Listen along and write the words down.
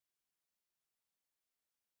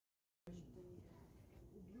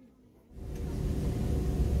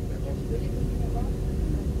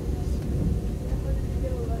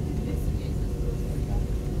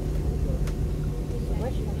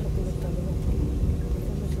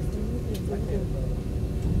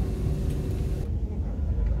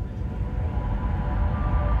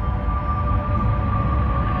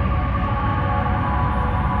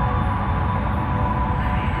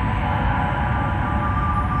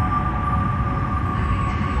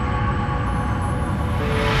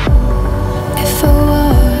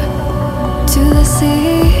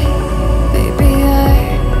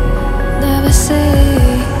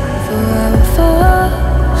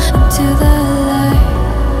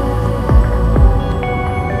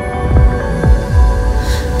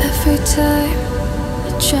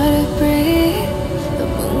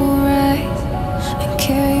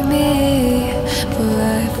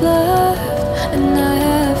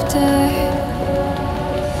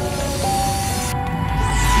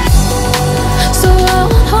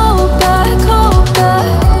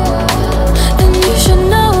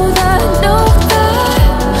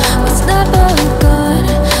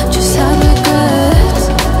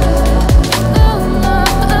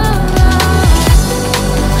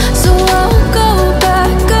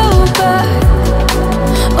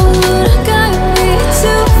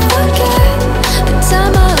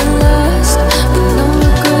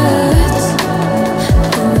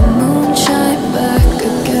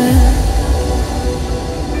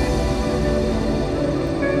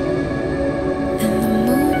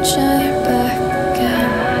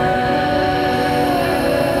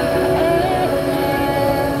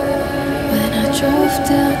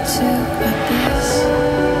down to abyss.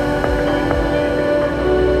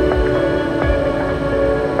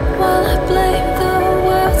 While I blame the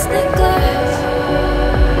world's neglect,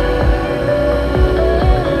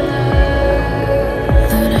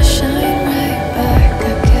 then I shine right back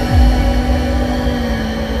again.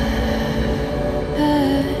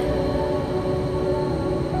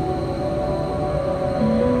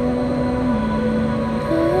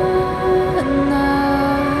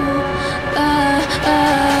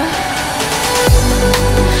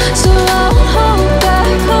 So I won't hold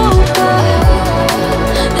back,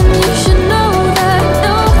 and you should know that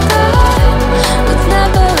what's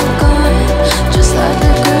never gone, just like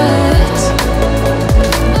regrets.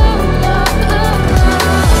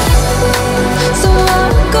 So I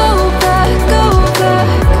won't go back,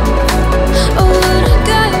 oh, would I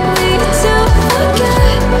guide me to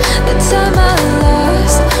forget the time I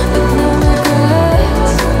lost with no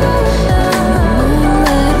regrets, and the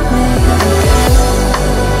moonlit me.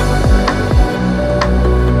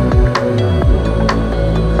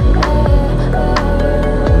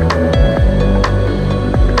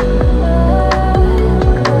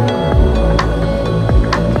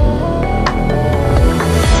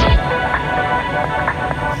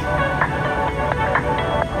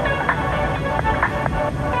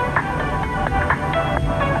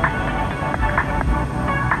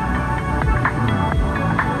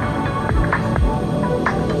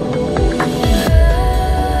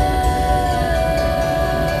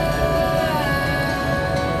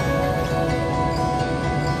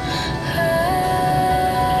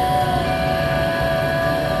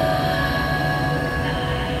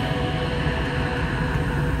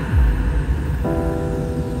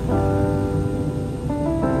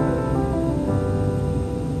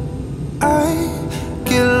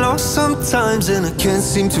 Sometimes and I can't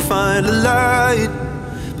seem to find a light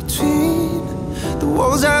between the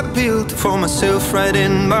walls I built for myself right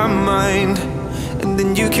in my mind. And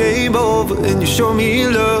then you came over and you showed me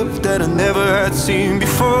love that I never had seen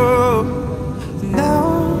before.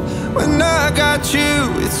 Now when I got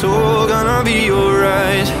you, it's all gonna be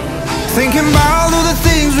alright. Thinking about all the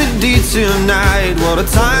things we did tonight, what a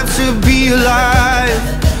time to be alive.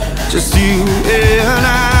 Just you and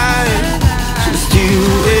I, just you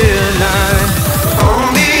and I.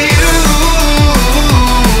 Only you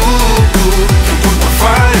can put my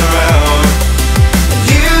fire out.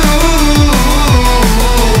 You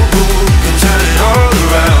can turn it all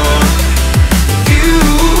around. You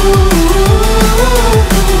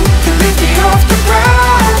can lift me off the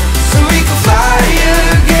ground, so we can fly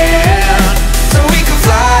again, so we can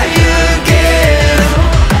fly again.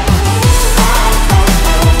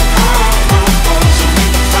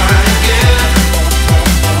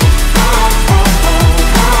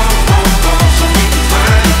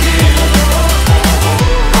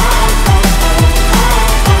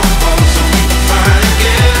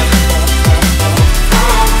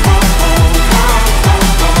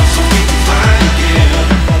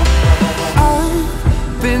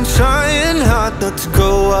 To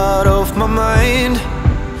go out of my mind,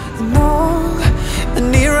 and all I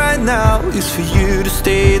need right now is for you to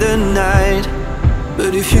stay the night.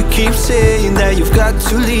 But if you keep saying that you've got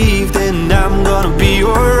to leave, then I'm gonna be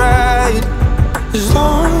alright. As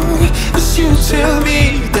long as you tell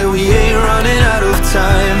me that we ain't running out of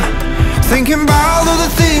time. Thinking about all the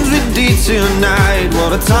things we did tonight,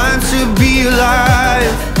 what a time to be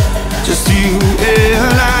alive. Just you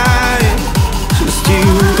and I, just you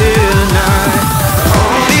and I.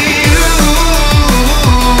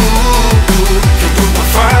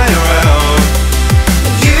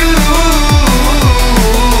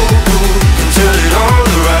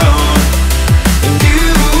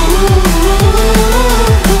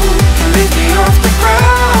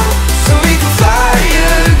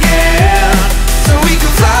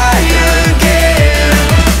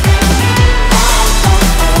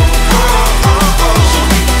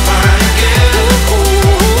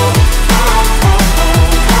 Ooh.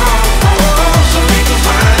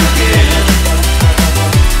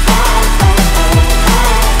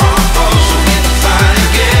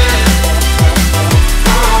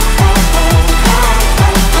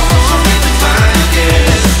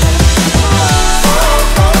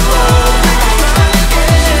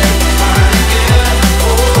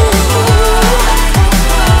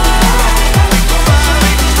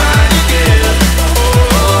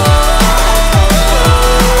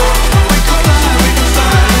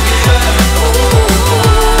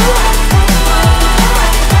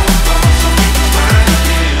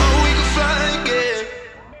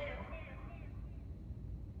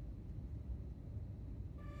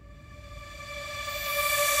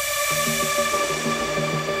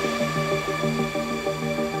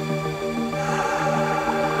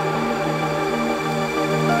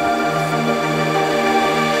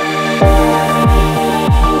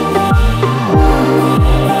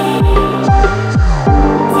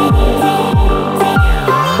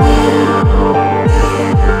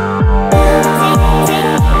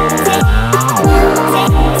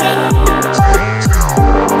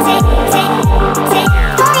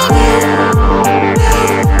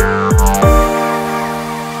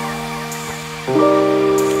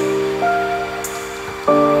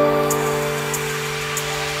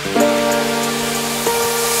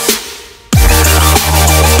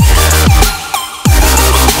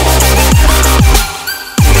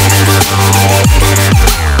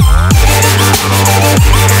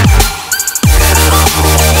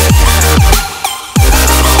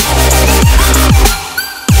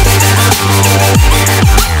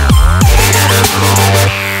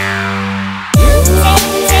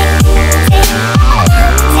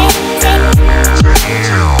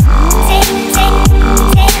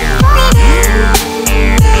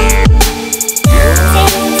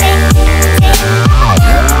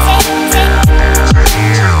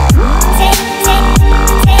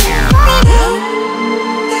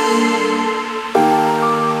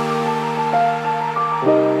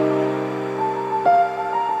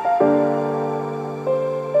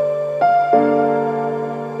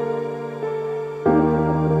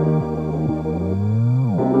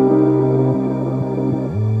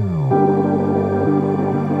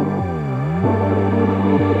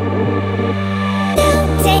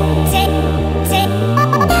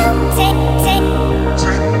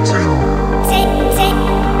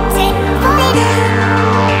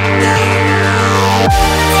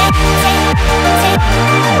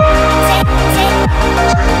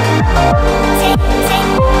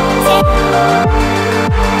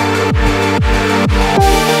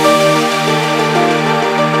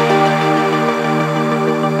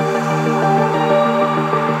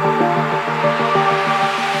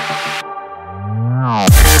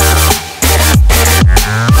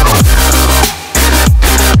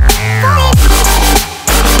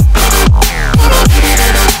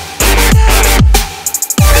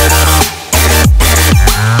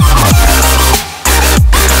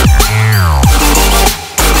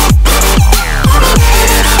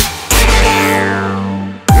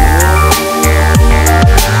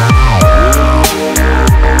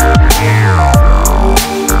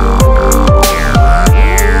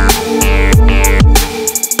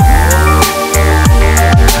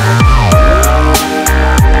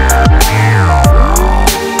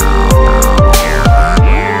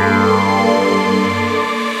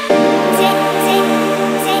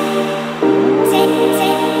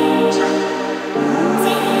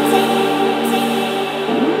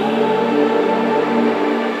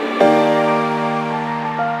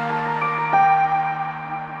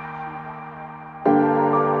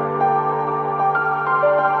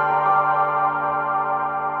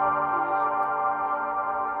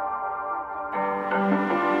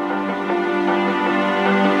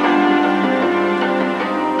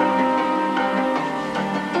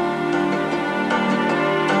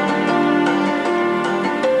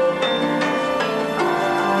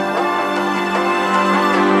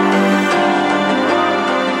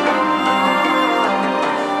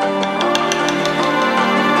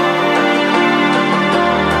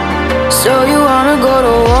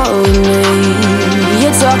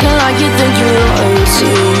 you think you're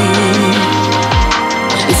royalty.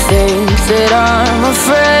 You think that I'm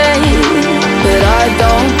afraid, but I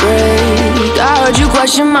don't break. I heard you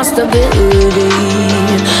question my stability.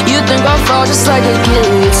 You think I'll fall just like a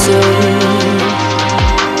guillotine,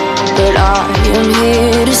 but I am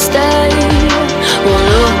here to stay. Won't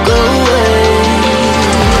look away.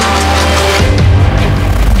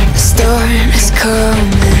 The storm is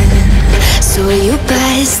coming, so you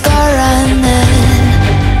better start running.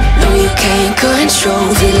 No, you can't control,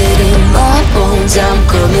 feel it in my bones. I'm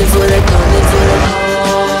coming for the, coming for the.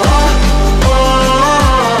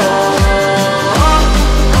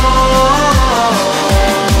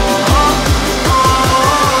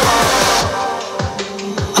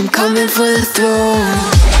 I'm coming for the throne.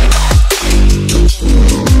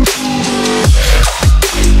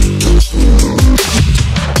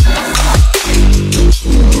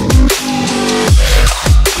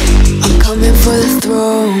 I'm coming for the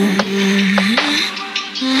throne.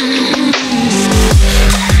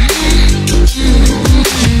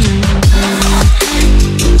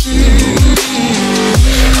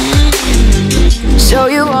 So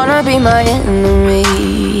you wanna be my enemy?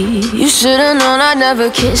 You should've known I'd never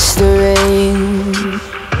kiss the rain.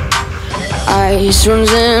 Ice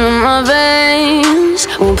runs in my veins,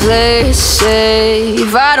 won't play it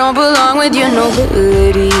safe. I don't belong with your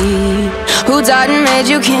nobility. Who died and made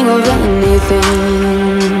you king of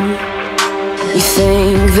anything? You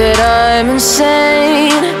think that I'm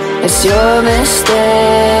insane? It's your mistake.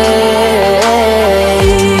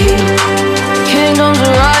 Kingdoms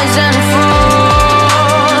rise and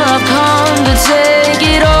fall, I've come to take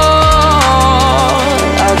it all.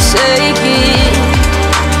 I'll take it,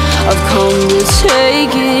 I've come to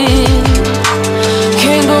take it.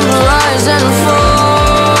 Kingdoms rise and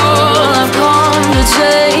fall, I've come to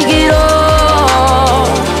take it all.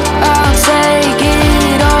 I'll take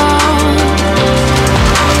it all.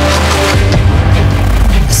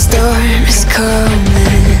 The storm is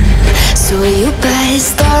coming, so you better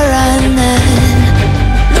start running.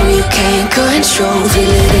 No, you can't control, feel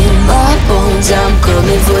it in my bones. I'm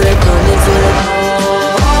coming for the, coming for the.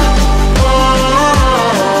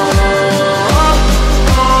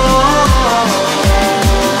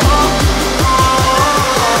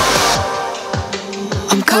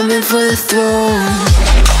 I'm coming for the throne.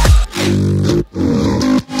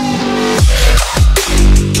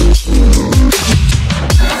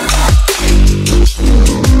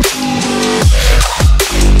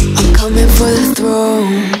 I'm coming for the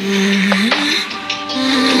throne.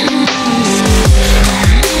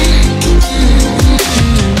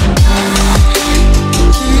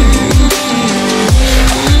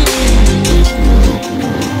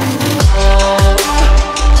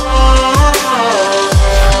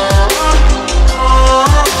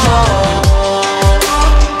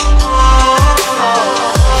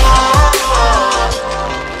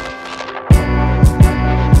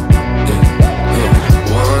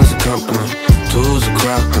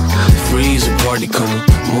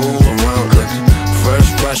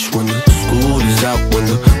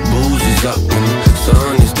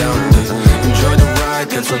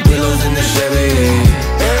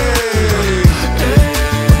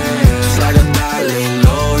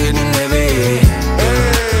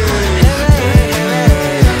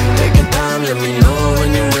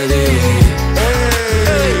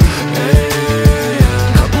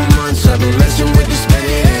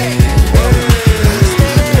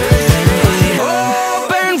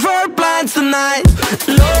 Tonight,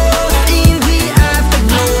 lost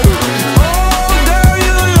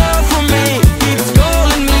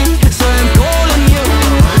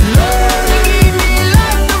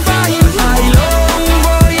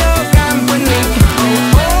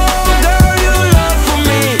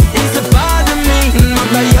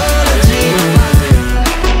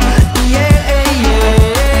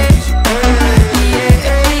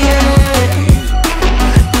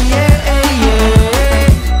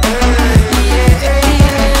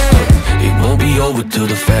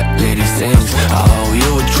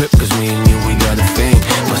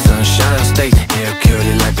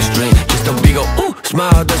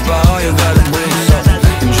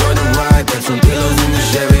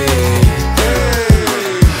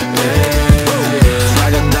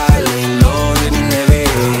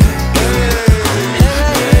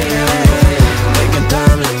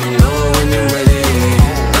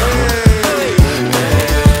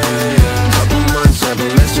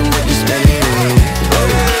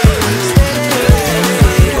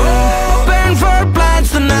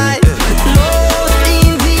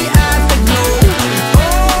in the afterglow.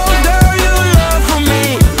 Oh, girl, you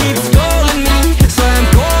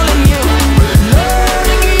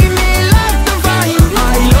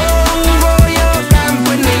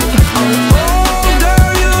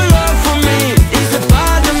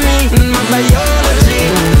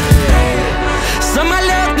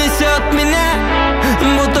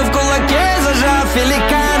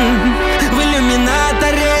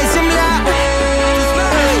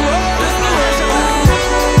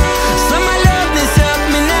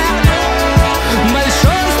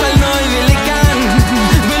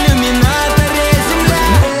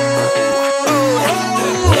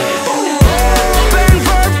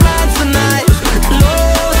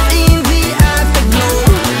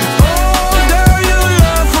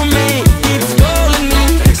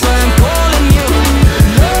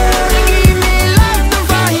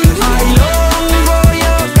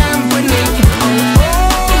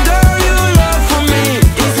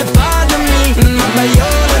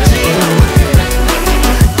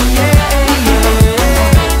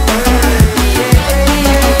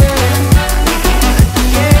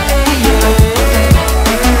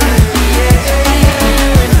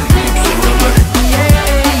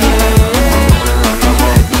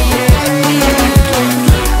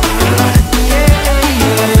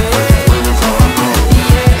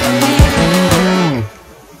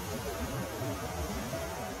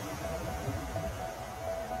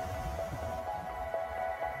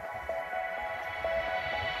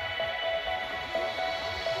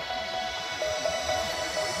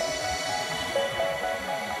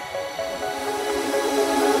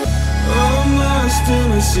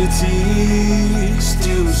in a city,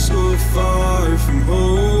 still so far from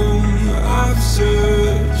home. I've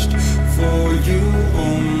searched for you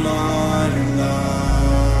all my life.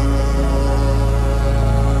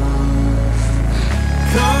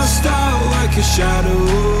 Cast out like a shadow,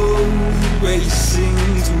 racing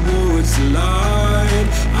towards the light.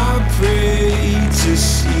 I pray to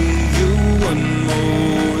see you one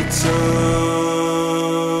more time.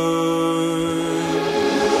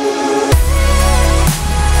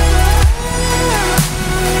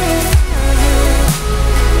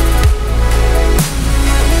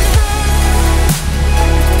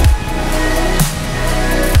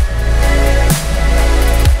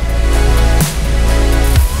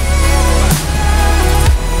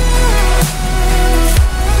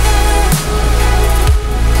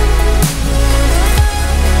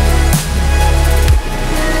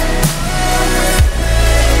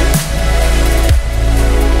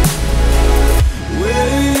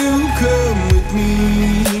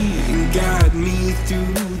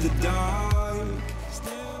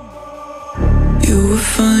 You were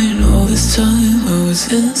fine all this time, I was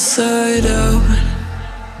inside out.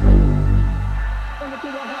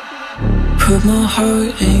 Put my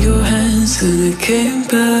heart in your hands till it came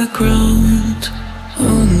back round.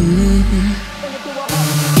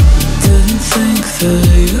 Didn't think that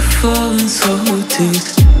you'd fallen so deep.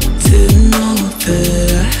 Didn't know that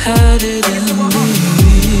I had it in me.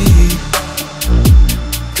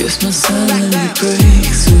 Guess my sanity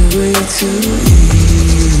breaks away too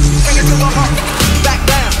easy. Bring it to a halt, back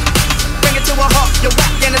down. Bring it to a halt, you're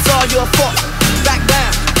whack and it's all your fault. Back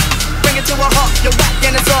down. Bring it to a halt, you're whack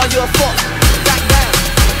and it's all your fault. Back down,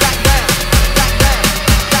 back down, back down,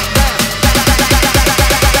 back down,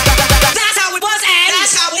 That's how it was and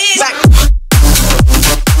that's how it is.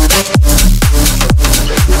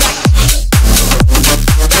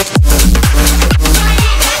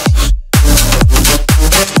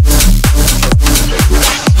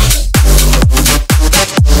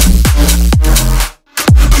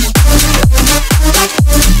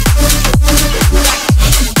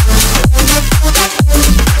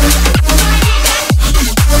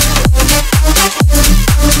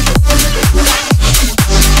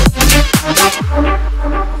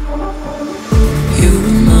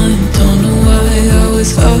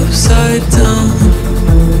 Upside down,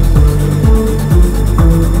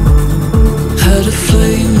 had a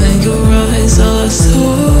flame in your eyes, all I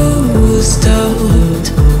saw was doubt.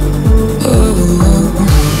 Oh,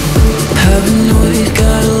 paranoid,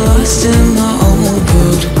 got lost in my own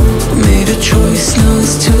world. Made a choice, now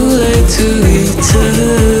it's too late to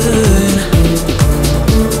return.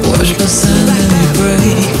 Watch my sanity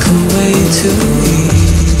break away too easy.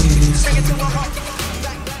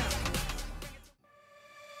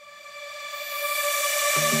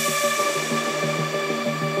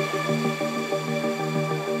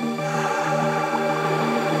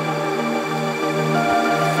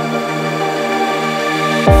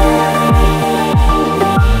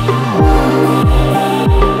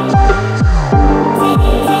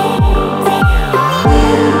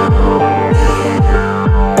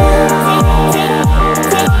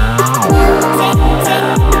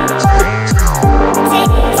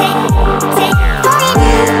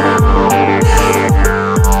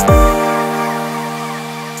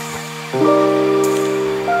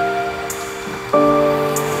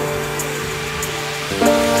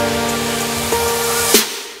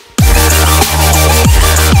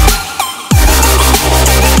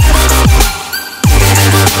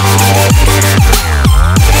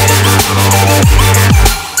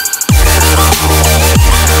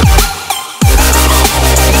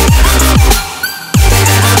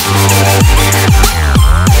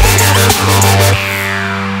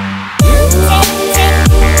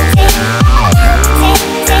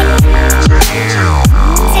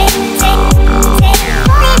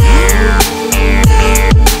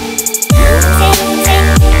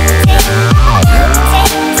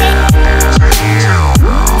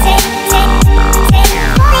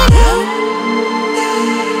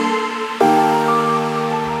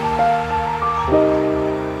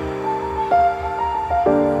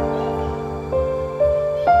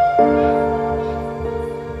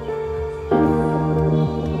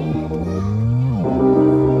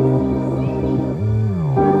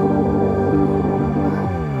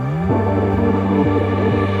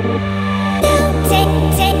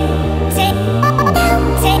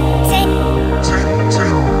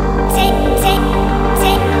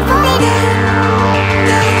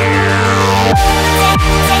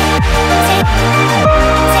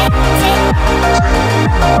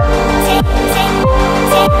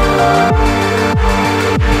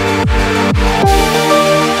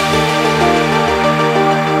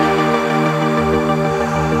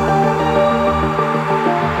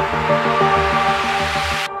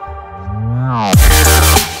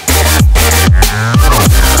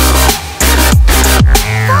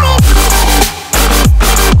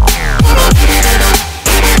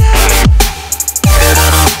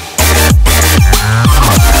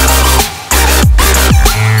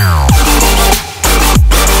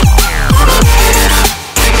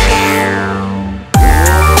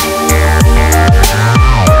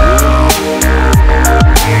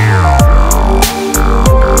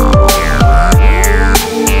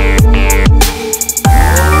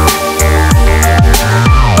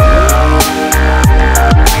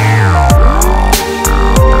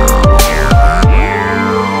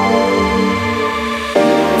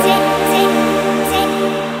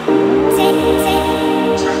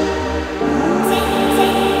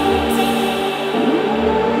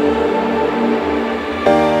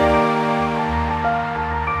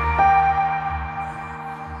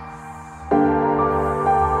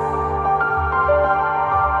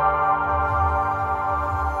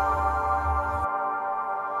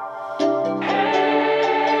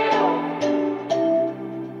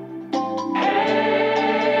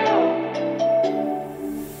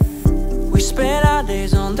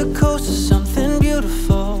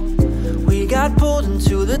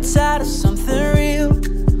 into the tide of something real.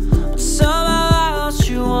 But somehow I lost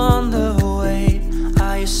you on the way.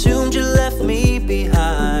 I assumed you left me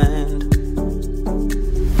behind.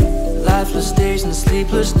 Lifeless days and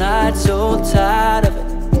sleepless nights, so tired of it.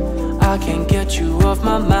 I can't get you off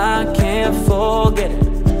my mind, can't forget it.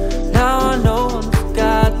 Now I know what I've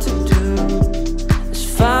got to do is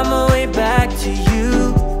find my way back to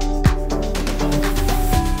you.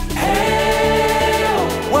 Hey,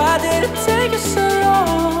 why did it take you so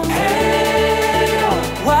long? Hey,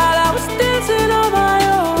 while I was dancing on my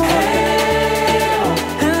own. Hey,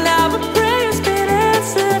 and now my prayers been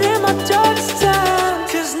answered in my darkest time.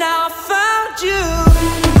 'Cause now I found you.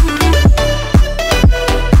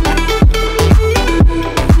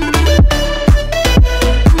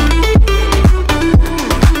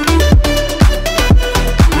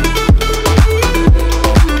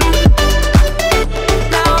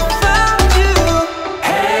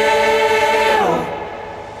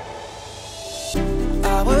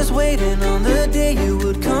 Waiting on the day you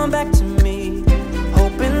would come back to me,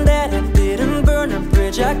 hoping that I didn't burn a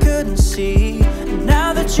bridge I couldn't see. And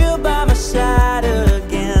now that you're by my side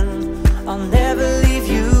again, I'll never leave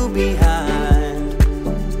you behind.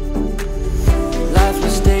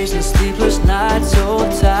 Lifeless days and sleepless nights, so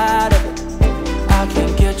tired of it. I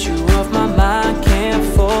can't get you off my mind, can't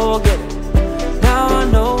forget it. Now I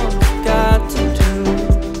know what I've got to do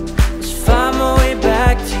is find my way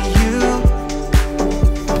back to you.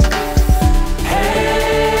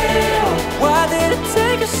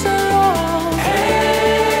 Take us so long.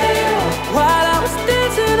 Hey, while I was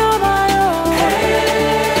dancing on my own.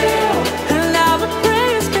 Hey, and now my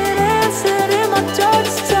prayers been answered in my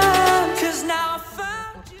darkest time. 'Cause now I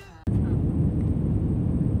found you.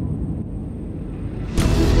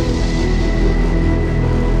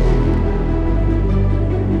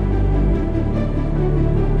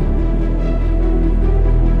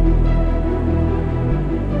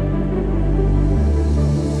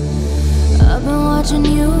 I've been watching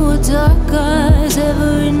you with dark eyes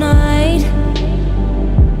every night,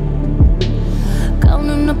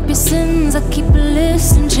 counting up your sins. I keep a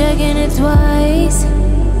list and checking it twice.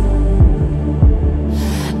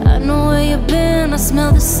 I know where you've been, I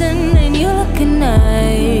smell the sin, and you're looking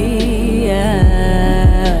nice.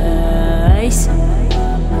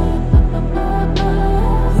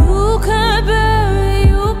 You can't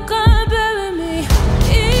bury me.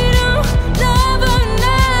 You don't love a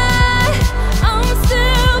night. I'm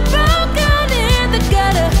still broken in the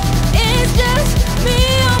gutter. It's just me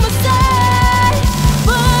on my side,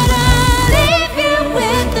 but I leave you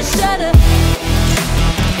with the shudder.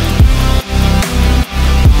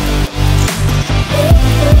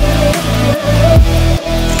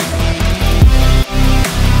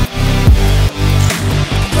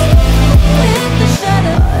 With the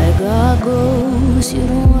shudder. I got goals you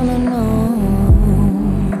don't wanna know.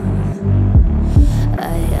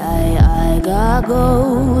 I got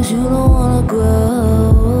goals you don't wanna grow.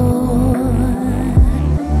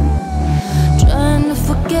 Trying to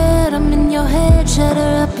forget, I'm in your head,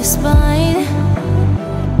 shatter up your spine.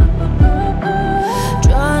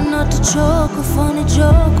 Try not to choke, a funny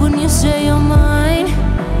joke when you say you're mine.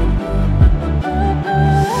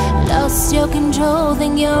 Lost your control,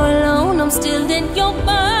 think you're alone, I'm still in your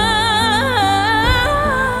mind.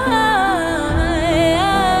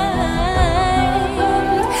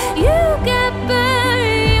 You can't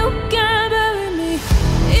bury me.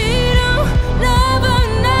 You don't love a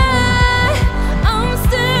night. I'm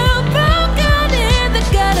still broken in the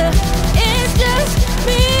gutter. It's just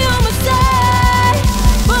me on my side,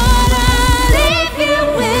 but I leave you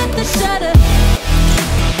with the shudder.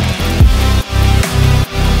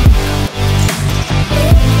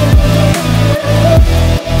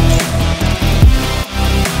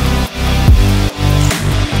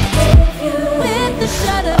 With the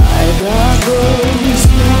shudder. I got goals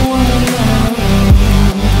you don't wanna know.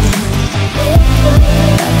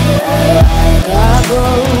 I got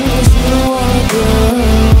goals you don't wanna grow.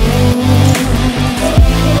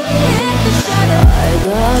 With the shudder. I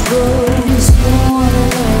got goals you don't wanna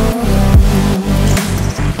know.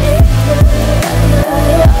 I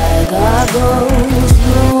got goals you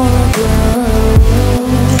don't wanna grow.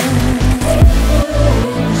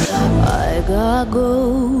 I got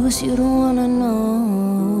goals you don't wanna know.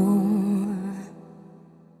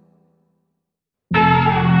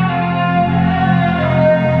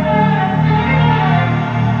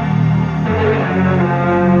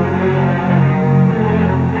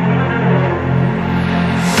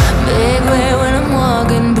 Big way when I'm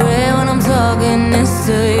walking, pray when I'm talking this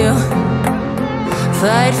to you.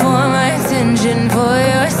 Fight for my attention, for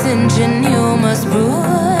your ascension you must prove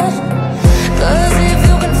it. 'Cause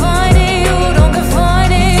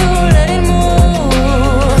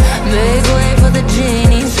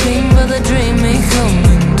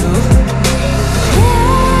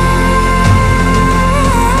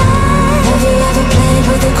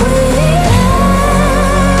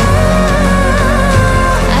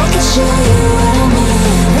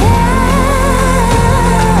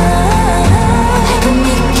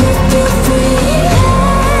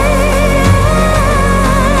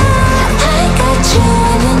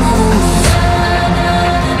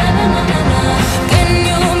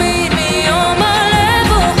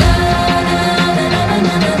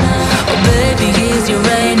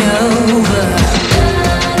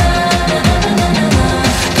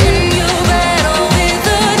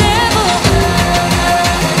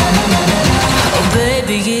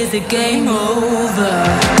game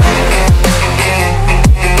over.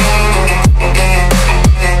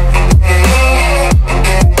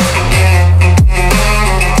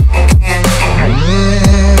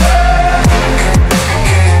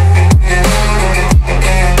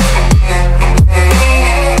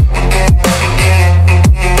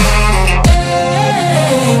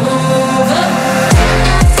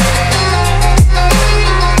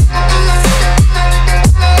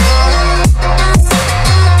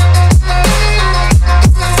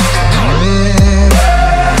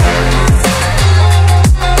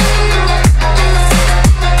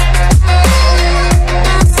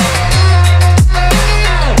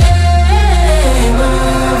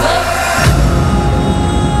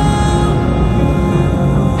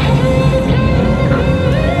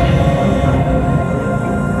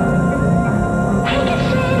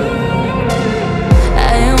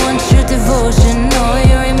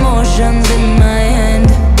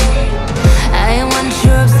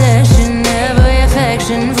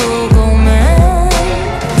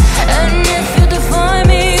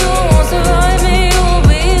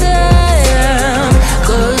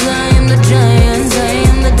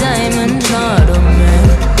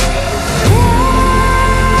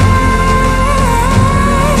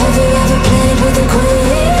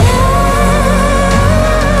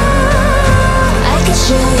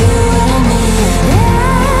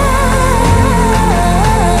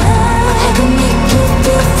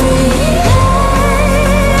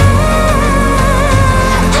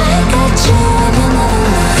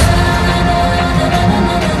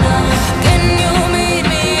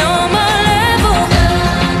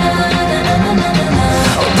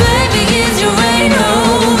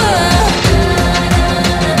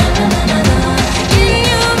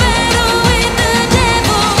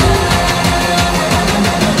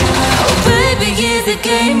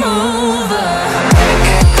 Game over.